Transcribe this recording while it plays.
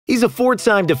He's a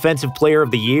four-time Defensive Player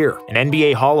of the Year, an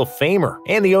NBA Hall of Famer,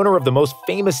 and the owner of the most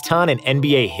famous ton in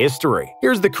NBA history.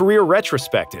 Here's the career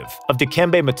retrospective of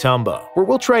Dikembe Mutombo, where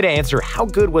we'll try to answer how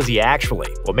good was he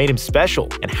actually, what made him special,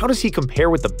 and how does he compare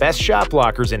with the best shot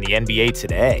blockers in the NBA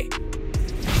today.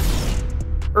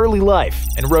 Early life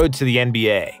and road to the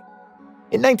NBA.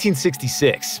 In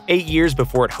 1966, 8 years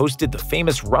before it hosted the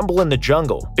famous Rumble in the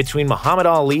Jungle between Muhammad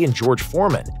Ali and George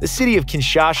Foreman, the city of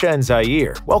Kinshasa in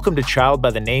Zaire welcomed a child by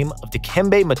the name of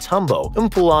Dikembe Mutombo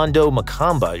Mpulando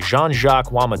Makamba Jean-Jacques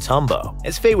wa Mutombo.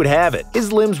 As fate would have it,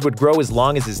 his limbs would grow as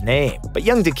long as his name, but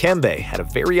young Dikembe had a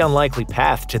very unlikely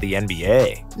path to the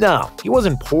NBA. No, he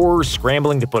wasn't poor,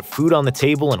 scrambling to put food on the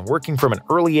table and working from an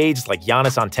early age like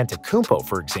Giannis Antetokounmpo,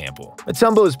 for example.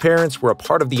 Mutombo's parents were a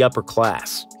part of the upper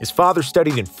class. His father studied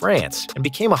in France and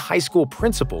became a high school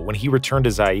principal when he returned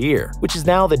to Zaire, which is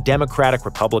now the Democratic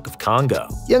Republic of Congo.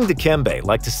 Young Dikembe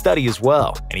liked to study as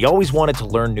well, and he always wanted to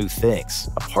learn new things,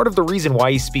 a part of the reason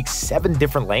why he speaks 7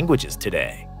 different languages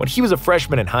today. When he was a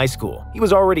freshman in high school, he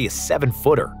was already a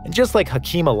 7-footer, and just like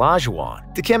Hakeem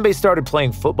Olajuwon, Dikembe started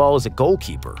playing football as a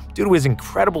goalkeeper due to his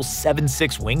incredible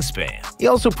 7'6" wingspan. He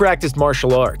also practiced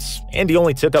martial arts, and he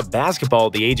only took up basketball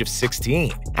at the age of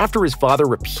 16, after his father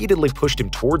repeatedly pushed him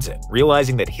towards it,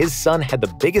 realizing that his son had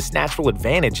the biggest natural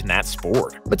advantage in that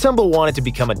sport. Mutombo wanted to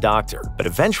become a doctor, but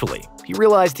eventually, he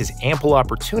realized his ample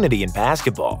opportunity in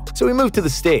basketball. So he moved to the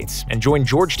States and joined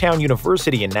Georgetown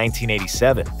University in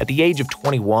 1987 at the age of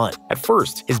 21. At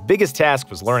first, his biggest task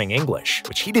was learning English,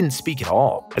 which he didn't speak at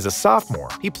all. As a sophomore,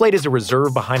 he played as a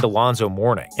reserve behind Alonzo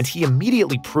Mourning, and he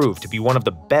immediately proved to be one of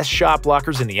the best shot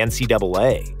blockers in the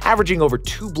NCAA, averaging over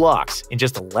 2 blocks in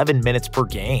just 11 minutes per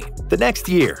game. The next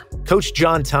year, Coach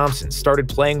John Thompson started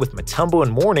playing with Mutombo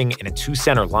and Mourning in a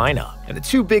 2-center lineup, and the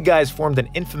two big guys formed an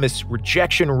infamous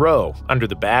rejection row under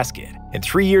the basket. In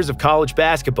 3 years of college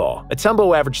basketball,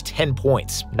 Mutombo averaged 10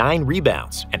 points, 9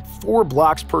 rebounds, and 4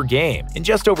 blocks per game in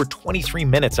just over 23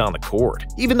 minutes on the court.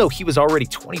 Even though he was already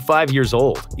 25 years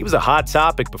old, he was a hot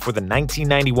topic before the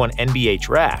 1991 NBA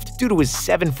draft due to his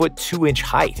 7-foot 2-inch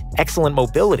height, excellent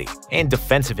mobility, and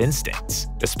defensive instincts.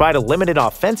 Despite a limited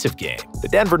offensive game, the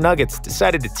Denver Nuggets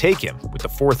decided to take him with the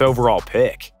 4th overall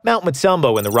pick. Mount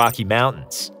Mutombo in the Rocky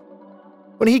Mountains.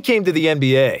 When he came to the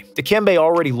NBA, Dikembe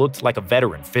already looked like a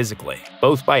veteran physically,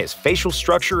 both by his facial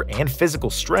structure and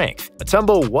physical strength.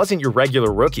 Mutombo wasn't your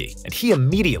regular rookie, and he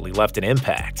immediately left an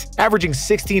impact, averaging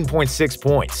 16.6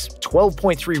 points,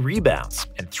 12.3 rebounds,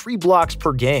 and 3 blocks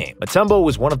per game. Mutombo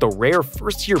was one of the rare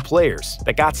first-year players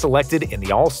that got selected in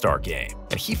the All-Star game,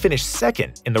 and he finished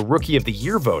 2nd in the Rookie of the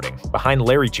Year voting behind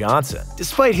Larry Johnson.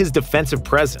 Despite his defensive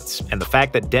presence and the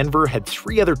fact that Denver had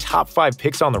 3 other top 5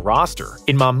 picks on the roster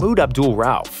in Mahmoud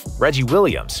Abdul-Rauf, Reggie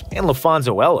Williams, and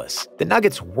LaFonso Ellis, the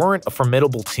Nuggets weren't a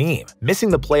formidable team, missing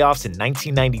the playoffs in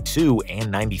 1992 and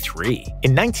 93.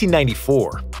 In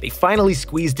 1994, they finally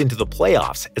squeezed into the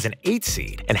playoffs as an 8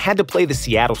 seed and had to play the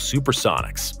Seattle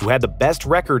Supersonics, who had the best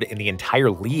record in the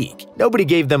entire league. Nobody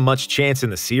gave them much chance in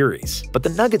the series, but the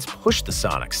Nuggets pushed the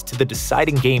Sonics to the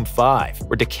deciding Game 5,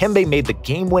 where Dikembe made the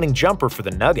game-winning jumper for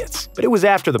the Nuggets, but it was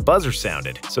after the buzzer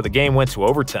sounded, so the game went to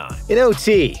overtime. In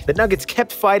OT, the Nuggets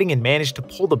kept fighting and managed to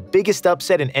pull the biggest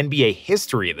upset in NBA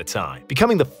history at the time,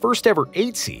 becoming the first ever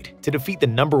 8 seed to defeat the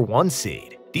number 1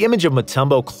 seed. The image of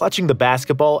Mutombo clutching the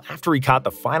basketball after he caught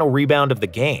the final rebound of the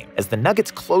game as the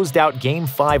Nuggets closed out Game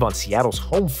 5 on Seattle's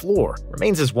home floor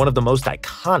remains as one of the most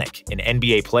iconic in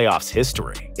NBA playoffs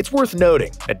history. It's worth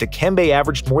noting that Dikembe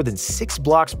averaged more than 6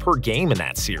 blocks per game in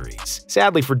that series.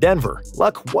 Sadly for Denver,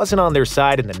 luck wasn't on their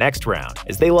side in the next round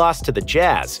as they lost to the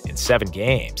Jazz in 7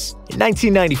 games. In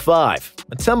 1995,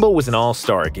 Mutombo was an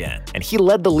all-star again, and he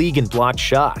led the league in blocked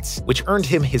shots, which earned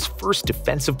him his first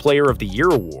Defensive Player of the Year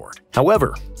award.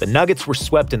 However, the Nuggets were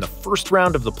swept in the first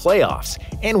round of the playoffs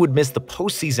and would miss the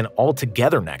postseason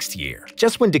altogether next year,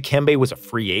 just when Dikembe was a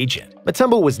free agent.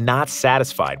 Mutombo was not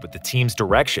satisfied with the team's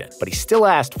direction, but he still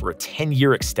asked for a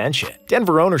 10-year extension.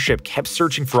 Denver ownership kept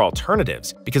searching for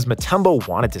alternatives because Mutombo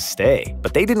wanted to stay,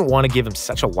 but they didn't want to give him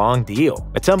such a long deal.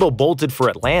 Mutombo bolted for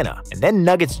Atlanta, and then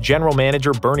Nuggets general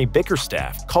manager Bernie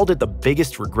Bickerstaff called it the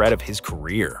biggest regret of his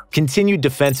career. Continued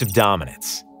defensive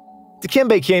dominance.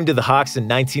 Dikembe came to the Hawks in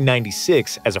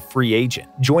 1996 as a free agent,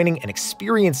 joining an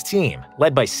experienced team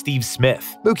led by Steve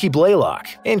Smith, Mookie Blaylock,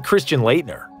 and Christian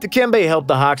Laettner. Dikembe helped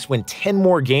the Hawks win 10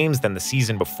 more games than the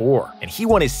season before, and he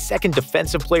won his 2nd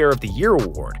Defensive Player of the Year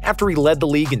award after he led the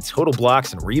league in total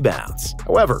blocks and rebounds.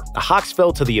 However, the Hawks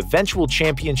fell to the eventual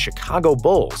champion Chicago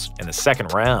Bulls in the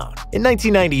 2nd round. In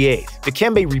 1998,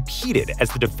 Dikembe repeated as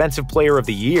the Defensive Player of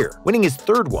the Year, winning his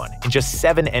 3rd one in just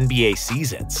 7 NBA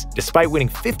seasons. Despite winning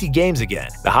 50 games games again.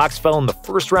 The Hawks fell in the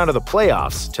first round of the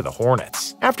playoffs to the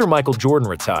Hornets. After Michael Jordan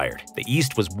retired, the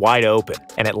East was wide open,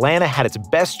 and Atlanta had its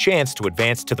best chance to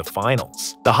advance to the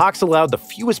finals. The Hawks allowed the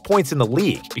fewest points in the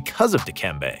league because of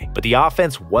Dikembe, but the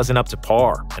offense wasn't up to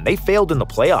par, and they failed in the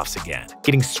playoffs again,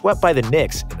 getting swept by the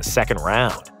Knicks in the second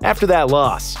round. After that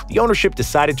loss, the ownership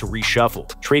decided to reshuffle,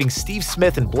 trading Steve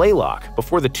Smith and Blaylock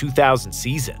before the 2000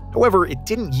 season. However, it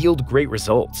didn't yield great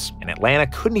results, and Atlanta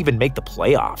couldn't even make the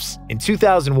playoffs. In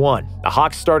 2001, the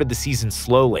Hawks started the season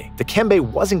slowly. Dikembe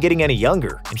wasn't getting any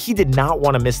younger, and he did not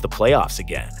want to miss the playoffs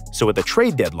again. So at the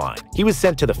trade deadline, he was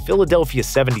sent to the Philadelphia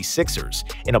 76ers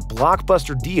in a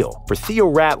blockbuster deal for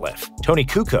Theo Ratliff, Tony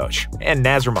Kukoc, and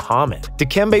Nazr Mohammed.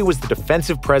 Dikembe was the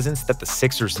defensive presence that the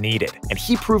Sixers needed, and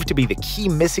he proved to be the key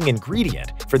missing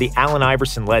ingredient for the Allen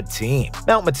Iverson-led team.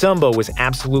 Mutombo was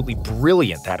absolutely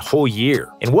brilliant that whole year,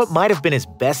 in what might have been his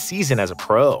best season as a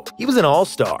pro. He was an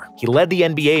all-star, he led the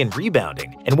NBA in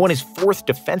rebounding, and won his 4th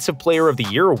Defensive Player of the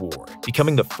Year award,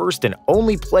 becoming the first and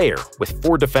only player with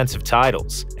 4 defensive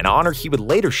titles, an honor he would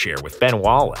later share with Ben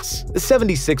Wallace. The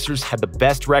 76ers had the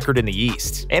best record in the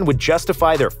East, and would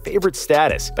justify their favorite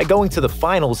status by going to the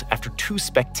finals after 2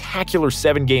 spectacular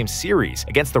 7-game series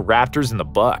against the Raptors and the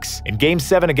Bucks. In Game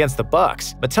 7 against the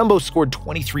Bucks, Mutombo scored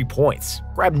 23 points,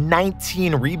 grabbed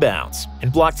 19 rebounds,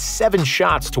 and blocked 7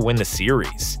 shots to win the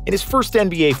series. In his first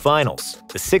NBA Finals,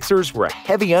 the Sixers were a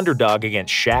heavy underdog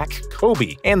against Shaq,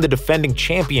 Kobe, and the defending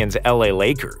champions LA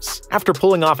Lakers. After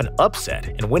pulling off an upset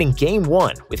and winning Game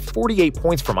 1 with 48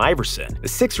 points from Iverson, the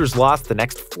Sixers lost the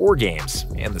next 4 games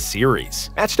and the series.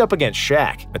 Matched up against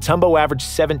Shaq, Mutombo averaged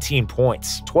 17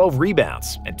 points, 12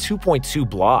 rebounds, and 2.2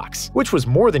 blocks, which was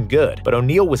more than good, but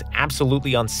O'Neal was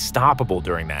absolutely unstoppable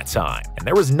during that time, and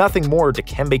there was nothing more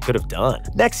Dikembe could have done.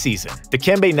 Next season,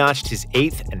 Dikembe notched his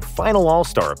 8th and final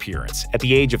All-Star appearance at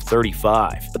the age of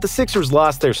 35, but the Sixers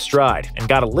lost their stride and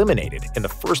got eliminated in the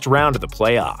first round of the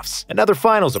playoffs. Another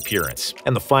finals appearance,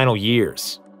 and the final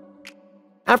years.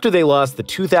 After they lost the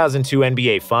 2002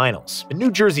 NBA Finals, the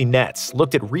New Jersey Nets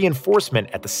looked at reinforcement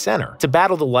at the center to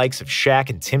battle the likes of Shaq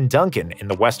and Tim Duncan in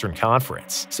the Western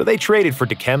Conference, so they traded for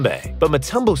Dikembe. But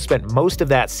Mutombo spent most of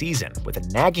that season with a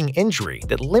nagging injury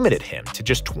that limited him to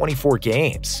just 24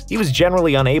 games. He was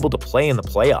generally unable to play in the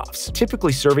playoffs,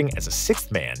 typically serving as a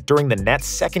 6th man during the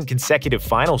Nets' 2nd consecutive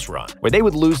finals run, where they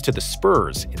would lose to the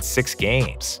Spurs in 6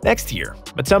 games. Next year,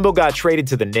 Mutombo got traded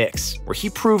to the Knicks, where he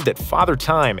proved that Father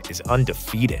Time is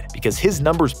undefeated, because his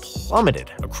numbers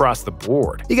plummeted across the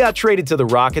board. He got traded to the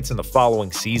Rockets in the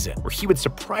following season, where he would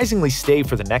surprisingly stay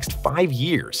for the next 5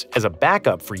 years as a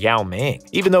backup for Yao Ming.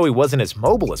 Even though he wasn't as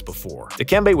mobile as before,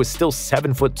 Dikembe was still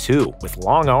 7'2" with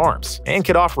long arms and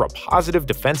could offer a positive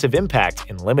defensive impact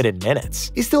in limited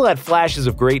minutes. He still had flashes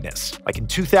of greatness, like in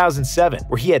 2007,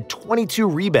 where he had 22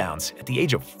 rebounds at the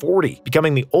age of 40,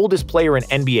 becoming the oldest player in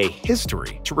NBA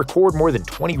history to record more than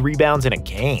 20 rebounds in a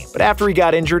game. But after he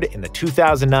got injured in the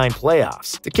 2009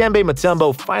 playoffs, Dikembe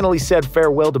Mutombo finally said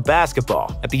farewell to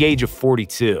basketball at the age of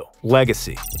 42.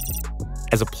 Legacy.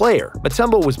 As a player,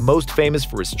 Mutombo was most famous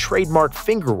for his trademark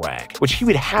finger wag, which he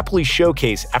would happily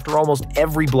showcase after almost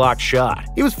every blocked shot.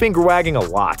 He was finger wagging a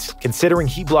lot, considering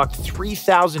he blocked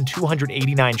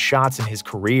 3,289 shots in his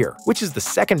career, which is the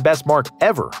 2nd best mark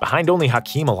ever, behind only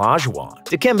Hakeem Olajuwon.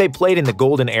 Dikembe played in the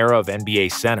golden era of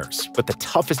NBA centers, but the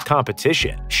toughest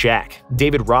competition, Shaq,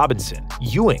 David Robinson,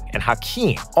 Ewing, and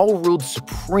Hakeem, all ruled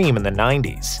supreme in the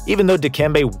 90s. Even though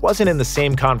Dikembe wasn't in the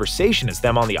same conversation as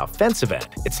them on the offensive end,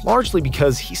 it's largely because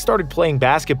he started playing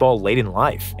basketball late in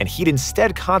life, and he'd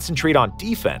instead concentrate on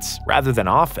defense rather than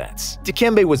offense.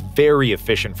 Dikembe was very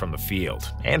efficient from the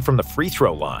field and from the free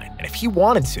throw line, and if he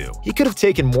wanted to, he could have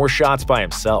taken more shots by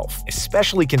himself,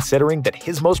 especially considering that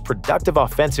his most productive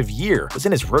offensive year was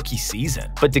in his rookie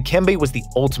season. But Dikembe was the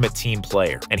ultimate team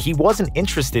player, and he wasn't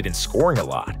interested in scoring a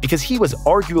lot, because he was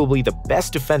arguably the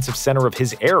best defensive center of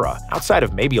his era outside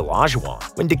of maybe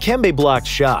Olajuwon. When Dikembe blocked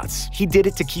shots, he did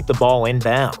it to keep the ball in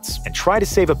bounds and try to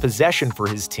save a possession for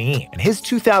his team, and his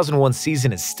 2001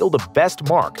 season is still the best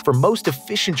mark for most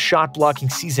efficient shot-blocking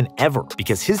season ever,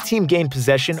 because his team gained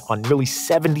possession on nearly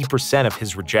 70% of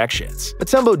his rejections.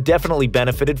 Mutombo definitely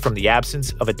benefited from the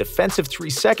absence of a defensive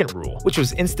 3-second rule, which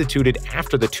was instituted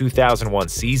after the 2001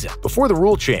 season. Before the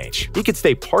rule change, he could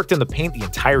stay parked in the paint the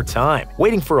entire time,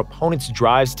 waiting for opponents'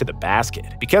 drives to the basket.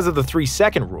 Because of the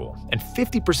 3-second rule, and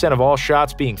 50% of all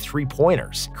shots being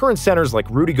 3-pointers, current centers like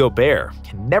Rudy Gobert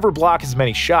can never block block as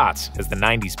many shots as the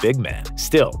 90s big men.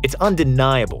 Still, it's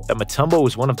undeniable that Mutombo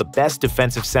was one of the best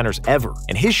defensive centers ever,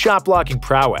 and his shot-blocking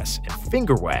prowess and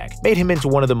finger wag made him into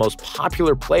one of the most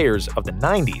popular players of the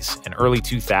 90s and early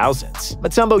 2000s.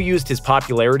 Mutombo used his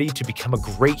popularity to become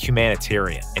a great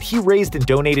humanitarian, and he raised and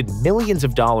donated millions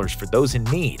of dollars for those in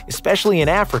need, especially in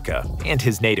Africa and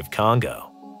his native Congo.